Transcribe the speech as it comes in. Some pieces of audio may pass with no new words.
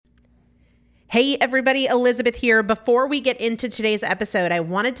Hey everybody, Elizabeth here. Before we get into today's episode, I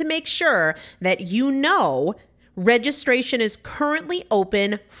wanted to make sure that you know registration is currently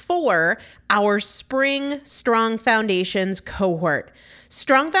open for our Spring Strong Foundations cohort.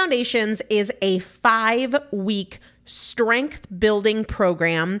 Strong Foundations is a 5-week strength building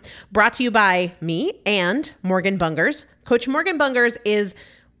program brought to you by me and Morgan Bungers. Coach Morgan Bungers is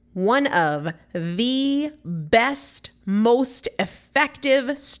one of the best, most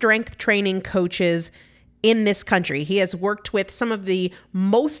effective strength training coaches in this country. He has worked with some of the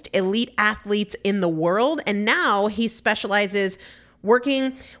most elite athletes in the world, and now he specializes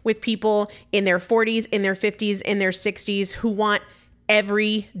working with people in their 40s, in their 50s, in their 60s who want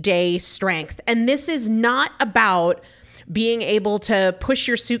everyday strength. And this is not about being able to push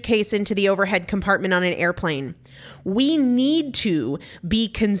your suitcase into the overhead compartment on an airplane. We need to be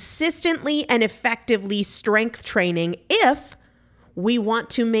consistently and effectively strength training if we want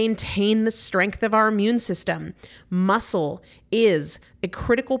to maintain the strength of our immune system. Muscle is a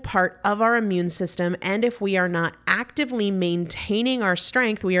critical part of our immune system, and if we are not actively maintaining our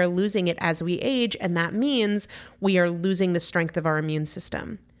strength, we are losing it as we age, and that means we are losing the strength of our immune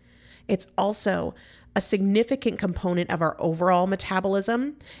system. It's also a significant component of our overall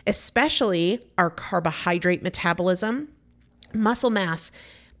metabolism, especially our carbohydrate metabolism. Muscle mass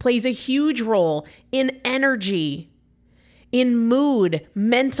plays a huge role in energy, in mood,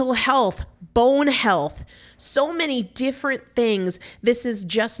 mental health, bone health, so many different things. This is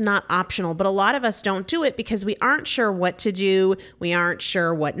just not optional, but a lot of us don't do it because we aren't sure what to do. We aren't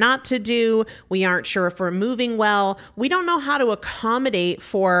sure what not to do. We aren't sure if we're moving well. We don't know how to accommodate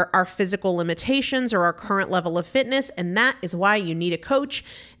for our physical limitations or our current level of fitness, and that is why you need a coach,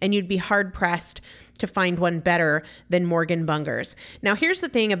 and you'd be hard-pressed to find one better than Morgan Bungers. Now, here's the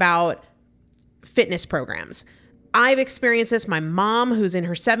thing about fitness programs. I've experienced this. My mom, who's in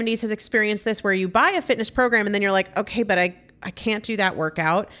her 70s, has experienced this, where you buy a fitness program and then you're like, okay, but I can't do that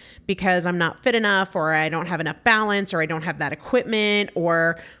workout because I'm not fit enough, or I don't have enough balance, or I don't have that equipment,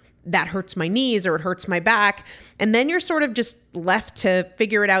 or that hurts my knees, or it hurts my back. And then you're sort of just left to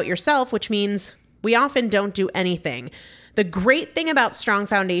figure it out yourself, which means we often don't do anything. The great thing about Strong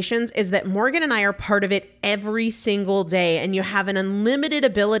Foundations is that Morgan and I are part of it every single day, and you have an unlimited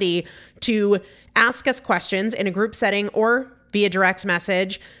ability to ask us questions in a group setting or via direct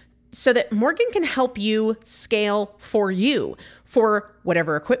message so that Morgan can help you scale for you, for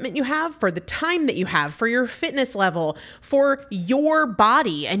whatever equipment you have, for the time that you have, for your fitness level, for your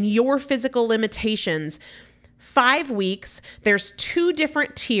body and your physical limitations. 5 weeks, there's 2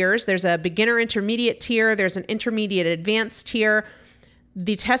 different tiers. There's a beginner intermediate tier. There's an intermediate advanced tier.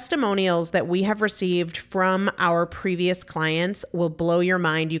 The testimonials that we have received from our previous clients will blow your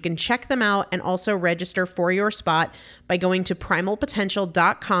mind. You can check them out and also register for your spot by going to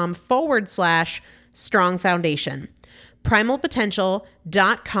primalpotential.com/strong foundation.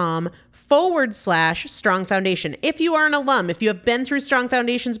 primalpotential.com/strong foundation. If you are an alum, if you have been through Strong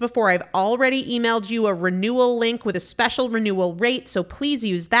Foundations before, I've already emailed you a renewal link with a special renewal rate, so please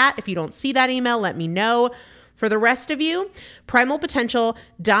use that. If you don't see that email, let me know. For the rest of you,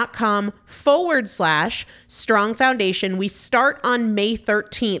 primalpotential.com/strong foundation. We start on May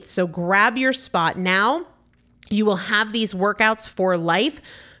 13th, so grab your spot now. You will have these workouts for life.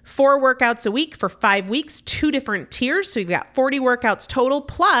 4 workouts a week for 5 weeks, 2 different tiers. So you've got 40 workouts total.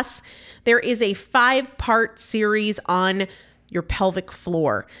 Plus, there is a 5-part series on your pelvic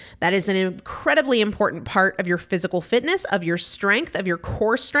floor. That is an incredibly important part of your physical fitness, of your strength, of your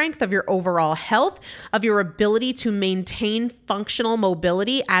core strength, of your overall health, of your ability to maintain functional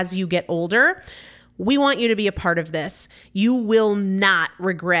mobility as you get older. We want you to be a part of this. You will not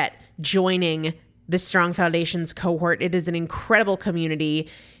regret joining the Strong Foundations cohort. It is an incredible community.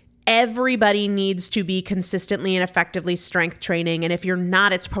 Everybody needs to be consistently and effectively strength training. And if you're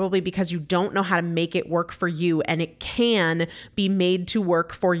not, it's probably because you don't know how to make it work for you. And it can be made to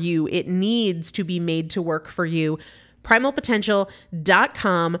work for you. It needs to be made to work for you.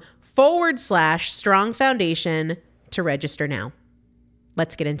 primalpotential.com/strong foundation to register now.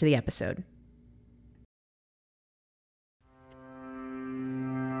 Let's get into the episode.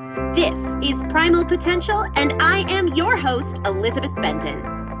 This is Primal Potential, and I am your host, Elizabeth Benton.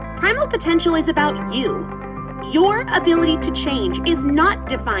 Primal Potential is about you. Your ability to change is not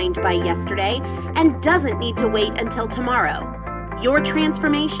defined by yesterday and doesn't need to wait until tomorrow. Your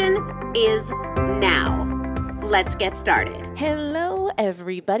transformation is now. Let's get started. Hello,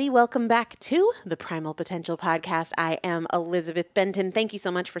 everybody. Welcome back to the Primal Potential Podcast. I am Elizabeth Benton. Thank you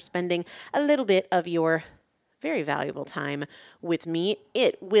so much for spending a little bit of your very valuable time with me.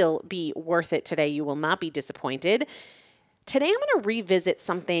 It will be worth it today. You will not be disappointed. Today I'm going to revisit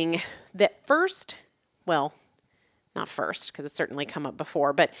something that not first, because it's certainly come up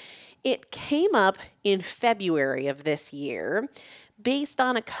before, but it came up in February of this year based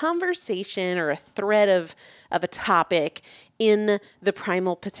on a conversation or a thread of a topic in the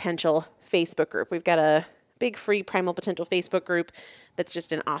Primal Potential Facebook group. We've got a big free Primal Potential Facebook group that's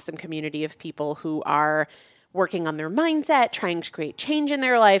just an awesome community of people who are working on their mindset, trying to create change in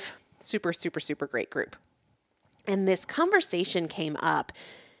their life. Super, super, super great group. And this conversation came up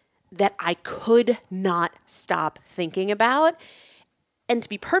that I could not stop thinking about. And to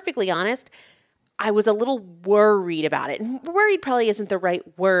be perfectly honest, I was a little worried about it. And worried probably isn't the right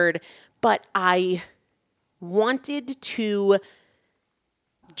word, but I wanted to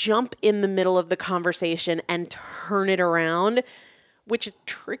jump in the middle of the conversation and turn it around, which is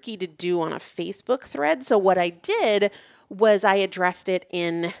tricky to do on a Facebook thread. So what I did was I addressed it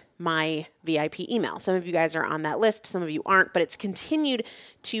in my VIP email. Some of you guys are on that list, some of you aren't, but it's continued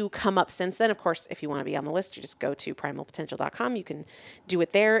to come up since then. Of course, if you want to be on the list, you just go to primalpotential.com. You can do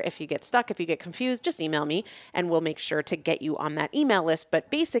it there. If you get stuck, if you get confused, just email me and we'll make sure to get you on that email list. But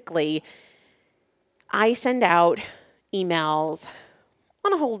basically, I send out emails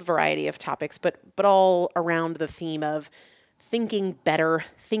on a whole variety of topics, but all around the theme of thinking better,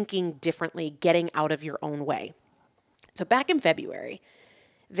 thinking differently, getting out of your own way. So back in February,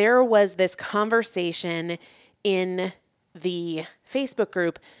 there was this conversation in the Facebook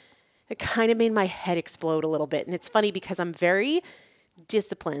group that kind of made my head explode a little bit. And it's funny because I'm very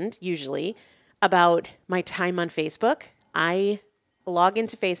disciplined usually about my time on Facebook. I log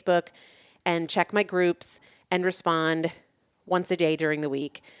into Facebook and check my groups and respond once a day during the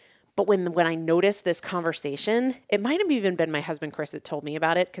week. But when I noticed this conversation, it might have even been my husband, Chris, that told me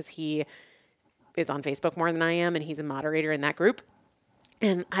about it because he is on Facebook more than I am and he's a moderator in that group.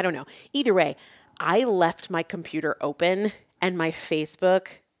 And I don't know. Either way, I left my computer open and my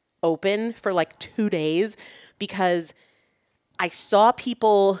Facebook open for like 2 days because I saw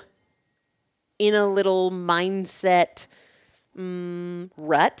people in a little mindset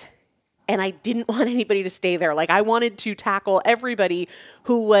rut. And I didn't want anybody to stay there. Like I wanted to tackle everybody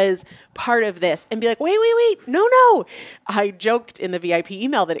who was part of this and be like, wait, no. I joked in the VIP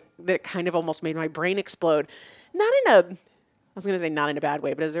email that it kind of almost made my brain explode. Not in a bad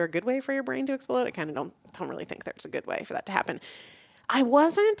way, but is there a good way for your brain to explode? I kind of don't really think there's a good way for that to happen. I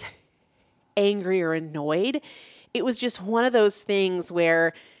wasn't angry or annoyed. It was just one of those things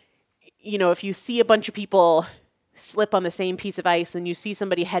where, if you see a bunch of people slip on the same piece of ice and you see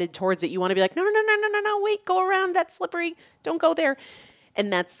somebody headed towards it, you want to be like, no, wait, go around, that's slippery, don't go there.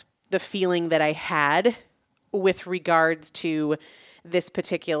 And that's the feeling that I had with regards to this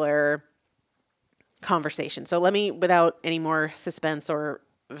particular conversation. So let me, without any more suspense or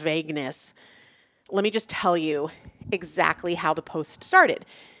vagueness, let me just tell you exactly how the post started.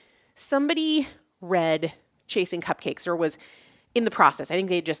 Somebody read Chasing Cupcakes or was in the process. I think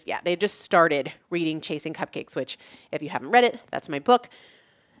they just started reading Chasing Cupcakes, which if you haven't read it, that's my book.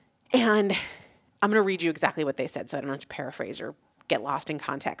 And I'm going to read you exactly what they said so I don't have to paraphrase or get lost in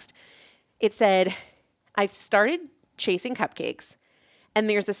context. It said, I've started Chasing Cupcakes, and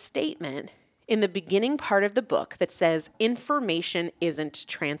there's a statement in the beginning part of the book that says, information isn't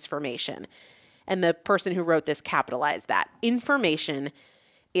transformation. And the person who wrote this capitalized that. Information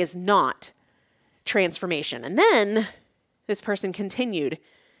is not transformation. And then this person continued,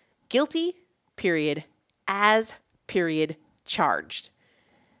 guilty, period, as, period, charged.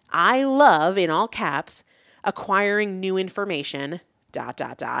 I love, in all caps, acquiring new information, ...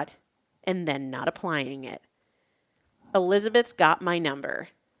 and then not applying it. Elizabeth's got my number.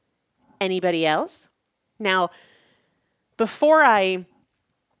 Anybody else? Now, before I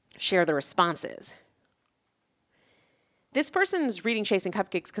share the responses, this person's reading Chasing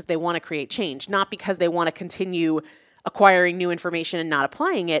Cupcakes because they want to create change, not because they want to continue acquiring new information and not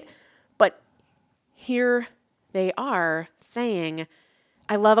applying it. But here they are saying,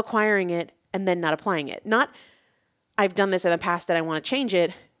 I love acquiring it and then not applying it. Not, I've done this in the past and I want to change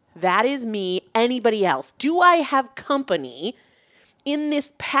it. That is me. Anybody else? Do I have company in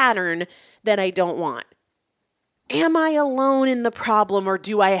this pattern that I don't want? Am I alone in the problem or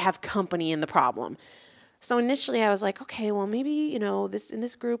do I have company in the problem? So initially I was like, okay, well maybe, in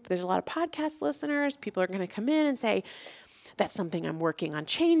this group, there's a lot of podcast listeners. People are going to come in and say, that's something I'm working on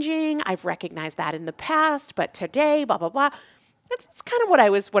changing. I've recognized that in the past, but today, blah, blah, blah. That's kind of what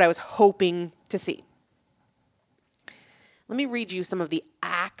I was hoping to see. Let me read you some of the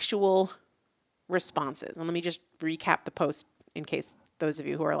actual responses. And let me just recap the post in case those of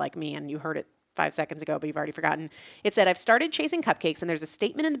you who are like me and you heard it 5 seconds ago, but you've already forgotten. It said, I've started chasing cupcakes, and there's a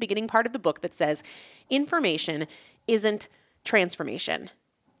statement in the beginning part of the book that says, information isn't transformation.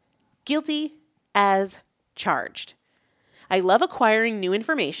 Guilty as charged. I love acquiring new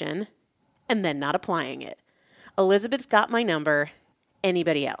information and then not applying it. Elizabeth's got my number.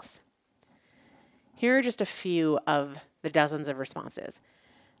 Anybody else? Here are just a few of the dozens of responses.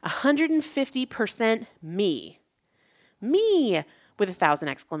 150% me. Me with 1,000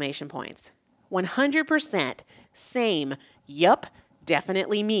 exclamation points. 100% same. Yup,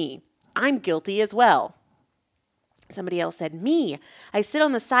 definitely me. I'm guilty as well. Somebody else said, me. I sit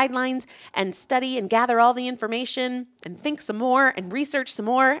on the sidelines and study and gather all the information and think some more and research some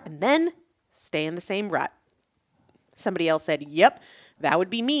more and then stay in the same rut. Somebody else said, yep, that would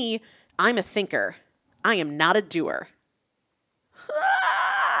be me. I'm a thinker. I am not a doer.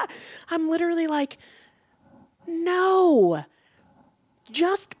 I'm literally like, no.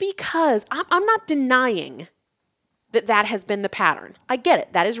 Just because I'm not denying that has been the pattern. I get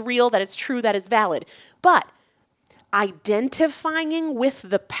it. That is real. That is true. That is valid. But identifying with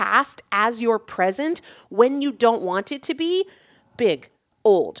the past as your present when you don't want it to be, big,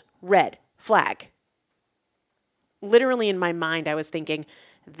 old, red flag. Literally in my mind, I was thinking,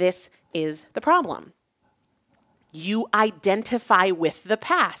 this is the problem. You identify with the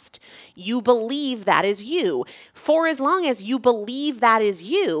past. You believe that is you. For as long as you believe that is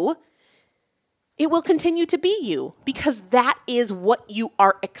you, it will continue to be you because that is what you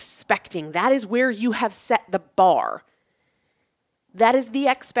are expecting. That is where you have set the bar. That is the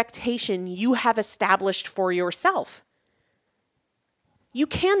expectation you have established for yourself. You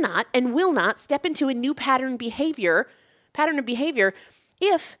cannot and will not step into a new pattern of behavior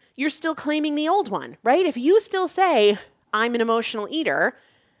if you're still claiming the old one, right? If you still say, I'm an emotional eater,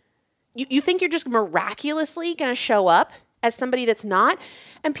 you think you're just miraculously going to show up as somebody that's not,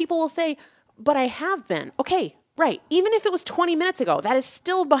 and people will say, but I have been. Okay, right. Even if it was 20 minutes ago, that is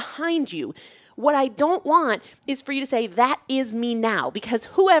still behind you. What I don't want is for you to say, that is me now, because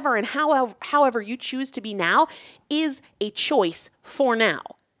whoever and however you choose to be now is a choice for now.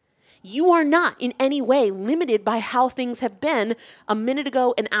 You are not in any way limited by how things have been a minute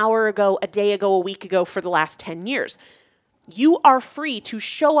ago, an hour ago, a day ago, a week ago for the last 10 years. You are free to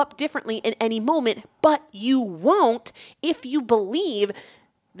show up differently in any moment, but you won't if you believe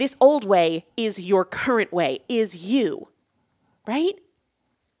this old way is your current way, is you, right?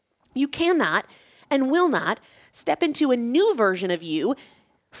 You cannot and will not step into a new version of you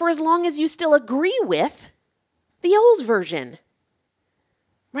for as long as you still agree with the old version,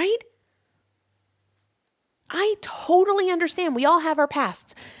 right? I totally understand. We all have our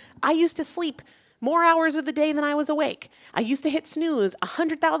pasts. I used to sleep more hours of the day than I was awake. I used to hit snooze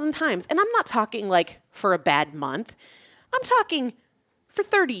 100,000 times. And I'm not talking like for a bad month. I'm talking for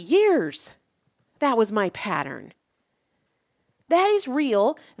 30 years. That was my pattern. That is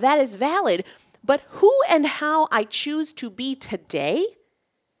real. That is valid. But who and how I choose to be today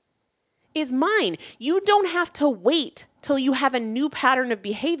is mine. You don't have to wait till you have a new pattern of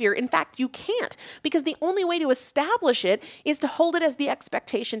behavior. In fact, you can't, because the only way to establish it is to hold it as the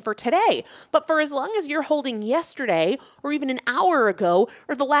expectation for today. But for as long as you're holding yesterday or even an hour ago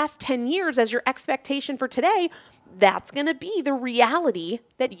or the last 10 years as your expectation for today, that's going to be the reality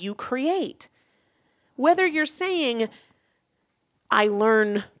that you create. Whether you're saying, I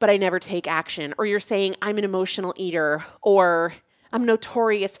learn, but I never take action, or you're saying, I'm an emotional eater, or I'm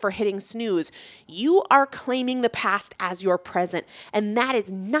notorious for hitting snooze. You are claiming the past as your present, and that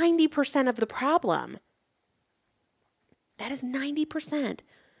is 90% of the problem. That is 90%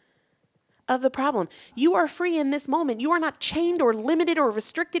 of the problem. You are free in this moment. You are not chained or limited or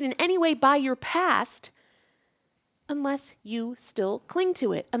restricted in any way by your past unless you still cling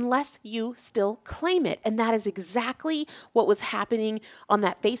to it, unless you still claim it. And that is exactly what was happening on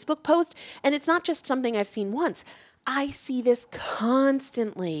that Facebook post. And it's not just something I've seen once. I see this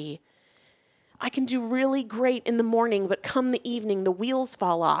constantly. I can do really great in the morning, but come the evening, the wheels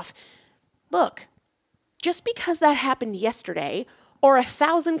fall off. Look, just because that happened yesterday or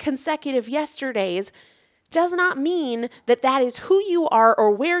 1,000 consecutive yesterdays does not mean that that is who you are or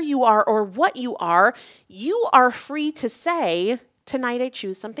where you are or what you are. You are free to say, tonight I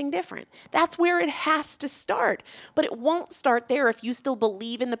choose something different. That's where it has to start. But it won't start there if you still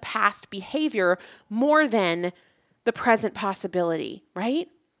believe in the past behavior more than the present possibility, right?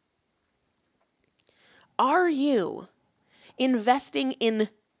 Are you investing in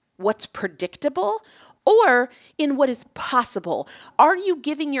what's predictable or in what is possible? Are you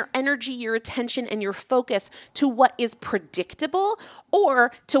giving your energy, your attention, and your focus to what is predictable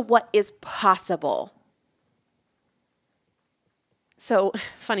or to what is possible? So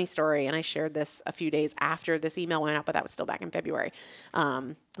funny story, and I shared this a few days after this email went out, but that was still back in February,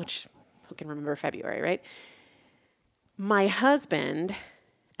 which who can remember February, right? My husband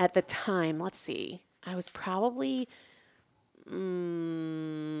at the time, let's see, I was probably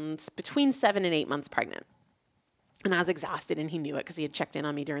between 7 and 8 months pregnant. And I was exhausted, and he knew it because he had checked in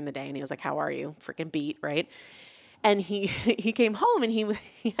on me during the day, and he was like, how are you? Freaking beat, right? And he came home, and he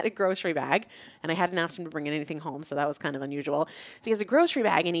had a grocery bag, and I hadn't asked him to bring anything home, so that was kind of unusual. So he has a grocery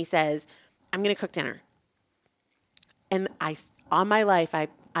bag, and he says, I'm going to cook dinner. And on my life,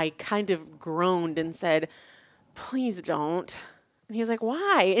 I kind of groaned and said, please don't. And he was like,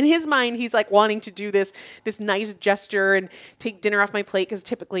 why? In his mind, he's like wanting to do this nice gesture and take dinner off my plate, because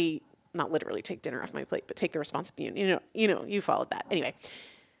typically, not literally take dinner off my plate, but take the responsibility. You followed that. Anyway,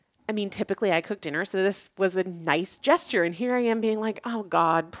 I mean, typically I cook dinner, so this was a nice gesture. And here I am being like, oh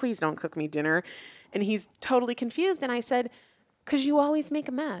God, please don't cook me dinner. And he's totally confused. And I said, because you always make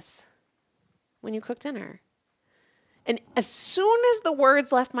a mess when you cook dinner. And as soon as the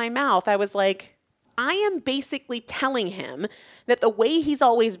words left my mouth, I was like, I am basically telling him that the way he's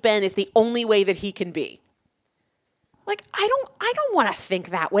always been is the only way that he can be. Like, I don't want to think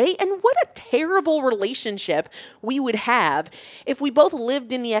that way. And what a terrible relationship we would have if we both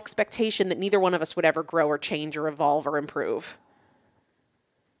lived in the expectation that neither one of us would ever grow or change or evolve or improve.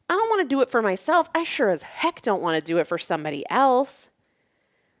 I don't want to do it for myself. I sure as heck don't want to do it for somebody else.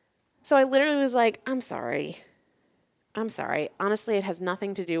 So I literally was like, I'm sorry. Honestly, it has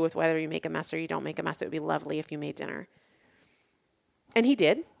nothing to do with whether you make a mess or you don't make a mess. It would be lovely if you made dinner. And he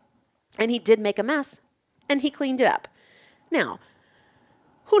did. And he did make a mess. And he cleaned it up. Now,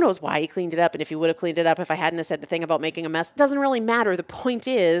 who knows why he cleaned it up, and if he would have cleaned it up if I hadn't have said the thing about making a mess. Doesn't really matter. The point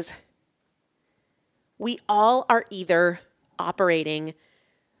is, we all are either operating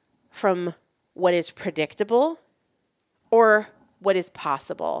from what is predictable or what is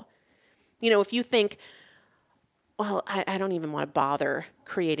possible. If you think, well, I don't even want to bother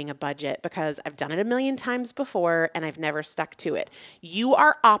creating a budget because I've done it a million times before and I've never stuck to it. You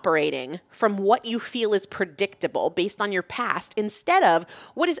are operating from what you feel is predictable based on your past instead of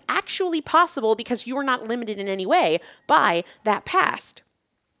what is actually possible because you are not limited in any way by that past.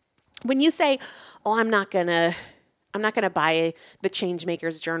 When you say, oh, I'm not going to buy the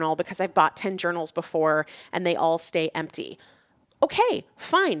Changemaker's journal because I've bought 10 journals before and they all stay empty. Okay,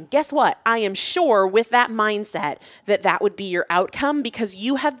 fine. Guess what? I am sure with that mindset that would be your outcome because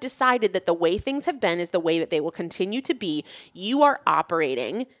you have decided that the way things have been is the way that they will continue to be. You are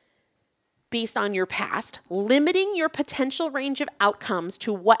operating based on your past, limiting your potential range of outcomes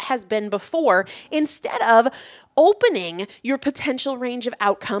to what has been before instead of opening your potential range of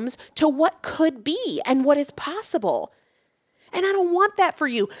outcomes to what could be and what is possible. And I don't want that for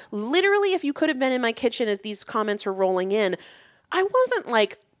you. Literally, if you could have been in my kitchen as these comments were rolling in, I wasn't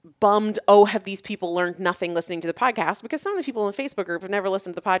like bummed, oh, have these people learned nothing listening to the podcast? Because some of the people in the Facebook group have never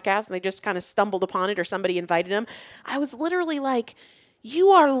listened to the podcast and they just kind of stumbled upon it or somebody invited them. I was literally like, you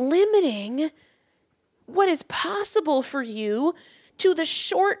are limiting what is possible for you to the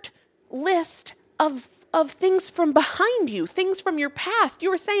short list of things from behind you, things from your past. You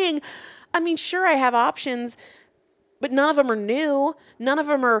were saying, I mean, sure, I have options, but none of them are new. None of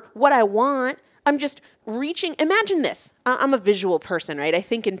them are what I want. I'm just reaching. Imagine this. I'm a visual person, right? I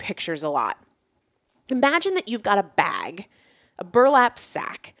think in pictures a lot. Imagine that you've got a bag, a burlap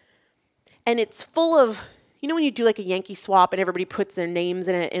sack, and it's full of, when you do like a Yankee swap and everybody puts their names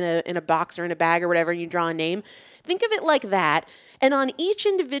in a box or in a bag or whatever, and you draw a name. Think of it like that. And on each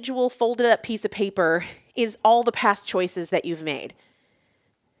individual folded up piece of paper is all the past choices that you've made.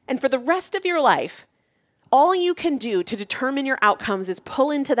 And for the rest of your life, all you can do to determine your outcomes is pull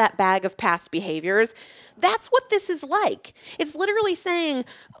into that bag of past behaviors. That's what this is like. It's literally saying,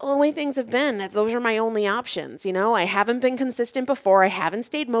 the way things have been, those are my only options. I haven't been consistent before. I haven't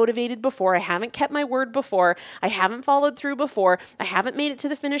stayed motivated before. I haven't kept my word before. I haven't followed through before. I haven't made it to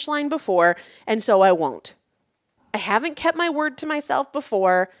the finish line before. And so I won't. I haven't kept my word to myself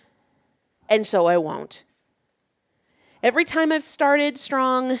before. And so I won't. Every time I've started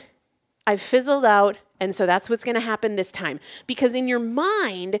strong, I've fizzled out. And so that's what's going to happen this time. Because in your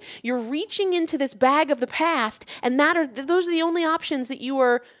mind, you're reaching into this bag of the past, and those are the only options that you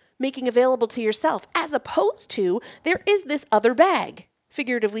are making available to yourself, as opposed to there is this other bag,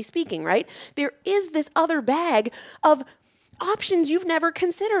 figuratively speaking, right? There is this other bag of options you've never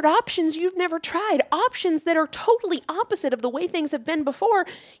considered, options you've never tried, options that are totally opposite of the way things have been before.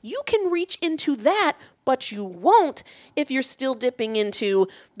 You can reach into that, but you won't if you're still dipping into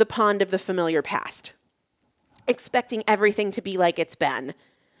the pond of the familiar past, expecting everything to be like it's been,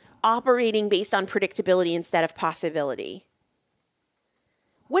 operating based on predictability instead of possibility.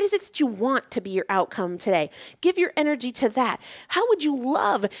 What is it that you want to be your outcome today? Give your energy to that. How would you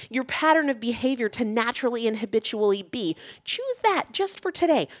love your pattern of behavior to naturally and habitually be? Choose that just for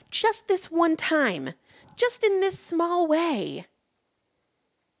today, just this one time, just in this small way.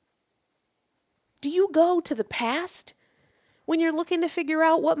 Do you go to the past when you're looking to figure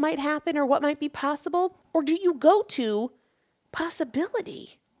out what might happen or what might be possible? Or do you go to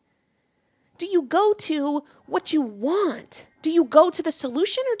possibility? Do you go to what you want? Do you go to the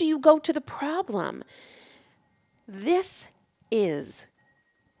solution or do you go to the problem? This is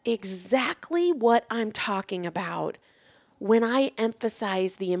exactly what I'm talking about when I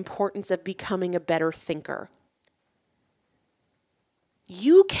emphasize the importance of becoming a better thinker.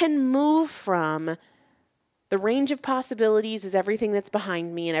 You can move from the range of possibilities is everything that's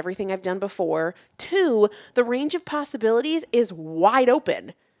behind me and everything I've done before to the range of possibilities is wide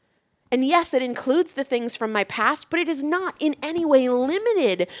open. And yes, it includes the things from my past, but it is not in any way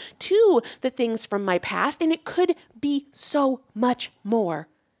limited to the things from my past. And it could be so much more.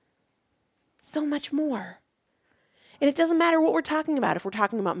 So much more. And it doesn't matter what we're talking about. If we're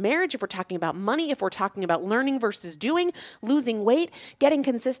talking about marriage, if we're talking about money, if we're talking about learning versus doing, losing weight, getting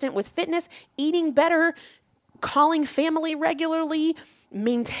consistent with fitness, eating better, calling family regularly,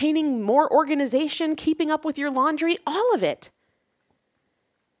 maintaining more organization, keeping up with your laundry, all of it.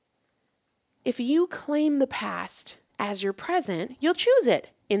 If you claim the past as your present, you'll choose it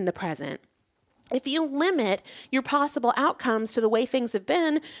in the present. If you limit your possible outcomes to the way things have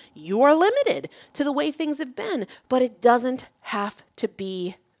been, you are limited to the way things have been. But it doesn't have to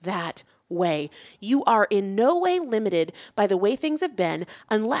be that way. You are in no way limited by the way things have been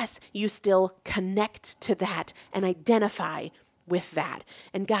unless you still connect to that and identify with that.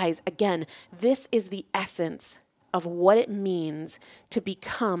 And guys, again, this is the essence of what it means to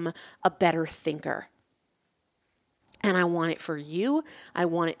become a better thinker. And I want it for you. I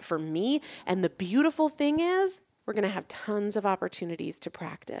want it for me. And the beautiful thing is, we're going to have tons of opportunities to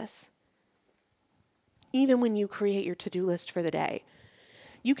practice. Even when you create your to-do list for the day,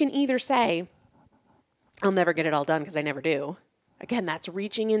 you can either say, I'll never get it all done because I never do. Again, that's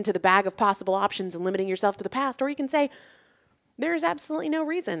reaching into the bag of possible options and limiting yourself to the past. Or you can say, there is absolutely no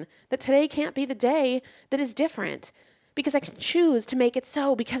reason that today can't be the day that is different because I can choose to make it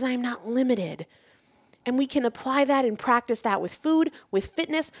so because I'm not limited. And we can apply that and practice that with food, with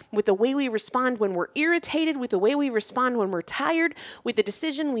fitness, with the way we respond when we're irritated, with the way we respond when we're tired, with the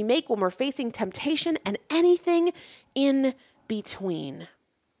decision we make when we're facing temptation, and anything in between.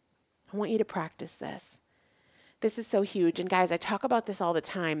 I want you to practice this. This is so huge. And guys, I talk about this all the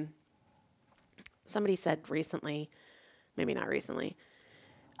time. Somebody said recently, maybe not recently,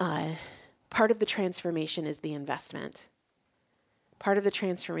 part of the transformation is the investment. Part of the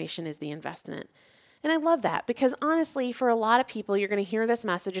transformation is the investment. And I love that because honestly, for a lot of people, you're going to hear this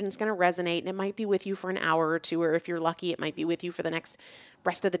message and it's going to resonate and it might be with you for an hour or two, or if you're lucky, it might be with you for the next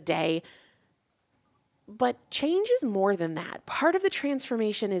rest of the day. But change is more than that. Part of the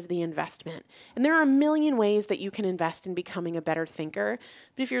transformation is the investment. And there are a million ways that you can invest in becoming a better thinker.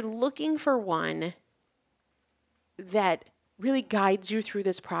 But if you're looking for one that really guides you through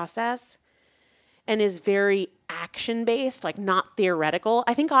this process and is very action-based, like not theoretical.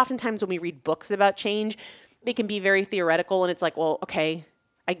 I think oftentimes when we read books about change, they can be very theoretical and it's like, well, okay,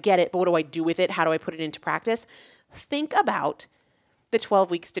 I get it, but what do I do with it? How do I put it into practice? Think about the 12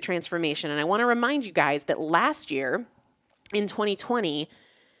 weeks to transformation. And I want to remind you guys that last year in 2020,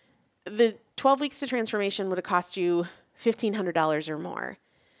 the 12 weeks to transformation would have cost you $1,500 or more.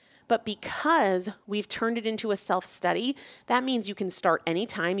 But because we've turned it into a self-study, that means you can start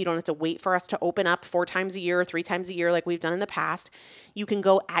anytime. You don't have to wait for us to open up 4 times a year or 3 times a year like we've done in the past. You can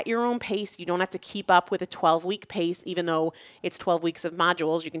go at your own pace. You don't have to keep up with a 12-week pace, even though it's 12 weeks of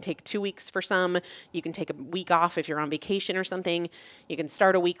modules. You can take 2 weeks for some. You can take a week off if you're on vacation or something. You can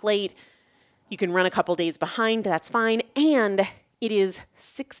start a week late. You can run a couple days behind. That's fine. And it is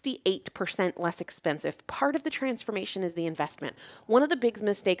 68% less expensive. Part of the transformation is the investment. One of the big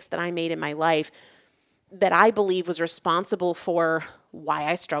mistakes that I made in my life that I believe was responsible for why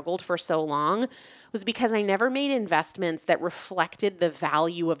I struggled for so long was because I never made investments that reflected the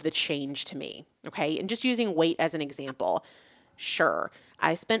value of the change to me. Okay. And just using weight as an example. Sure,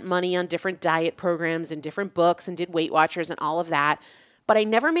 I spent money on different diet programs and different books and did Weight Watchers and all of that, but I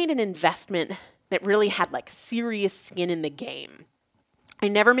never made an investment that really had like serious skin in the game. I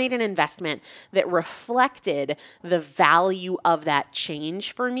never made an investment that reflected the value of that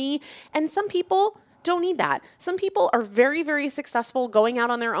change for me. And some people don't need that. Some people are very, very successful going out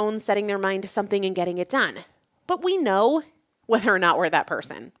on their own, setting their mind to something and getting it done. But we know whether or not we're that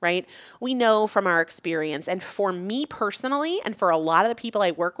person, right? We know from our experience. And for me personally, and for a lot of the people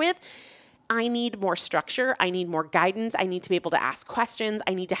I work with, I need more structure. I need more guidance. I need to be able to ask questions.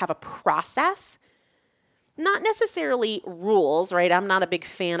 I need to have a process. Not necessarily rules, right? I'm not a big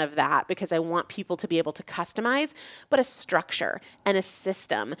fan of that because I want people to be able to customize, but a structure and a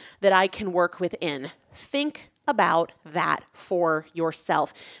system that I can work within. Think about that for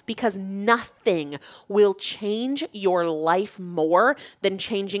yourself because nothing will change your life more than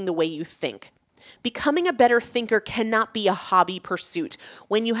changing the way you think. Becoming a better thinker cannot be a hobby pursuit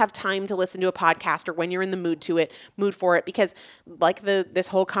when you have time to listen to a podcast or when you're in the mood for it, because like this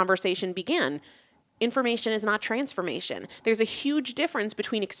whole conversation began, information is not transformation. There's a huge difference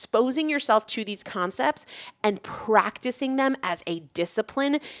between exposing yourself to these concepts and practicing them as a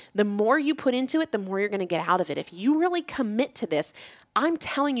discipline. The more you put into it, the more you're going to get out of it. If you really commit to this, I'm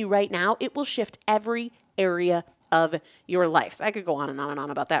telling you right now, it will shift every area of your life. So I could go on and on and on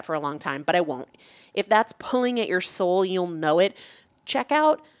about that for a long time, but I won't. If that's pulling at your soul, you'll know it. Check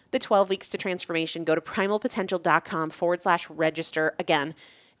out the 12 Weeks to Transformation. Go to primalpotential.com/register. Again,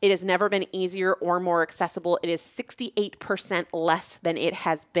 it has never been easier or more accessible. It is 68% less than it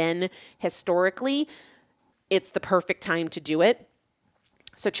has been historically. It's the perfect time to do it.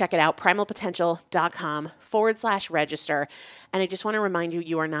 So check it out, primalpotential.com/register. And I just want to remind you,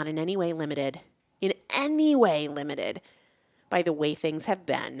 you are not in any way limited by the way things have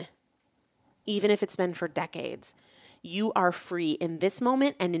been, even if it's been for decades. You are free in this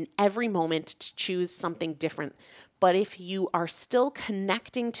moment and in every moment to choose something different. But if you are still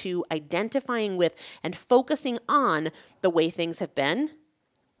connecting to, identifying with, and focusing on the way things have been,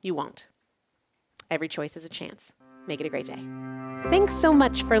 you won't. Every choice is a chance. Make it a great day. Thanks so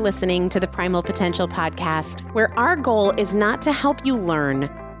much for listening to the Primal Potential Podcast, where our goal is not to help you learn.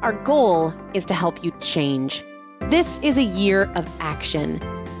 Our goal is to help you change. This is a year of action.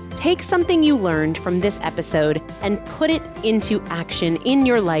 Take something you learned from this episode and put it into action in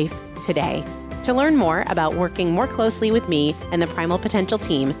your life today. To learn more about working more closely with me and the Primal Potential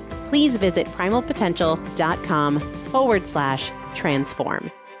team, please visit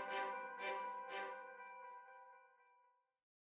primalpotential.com/transform.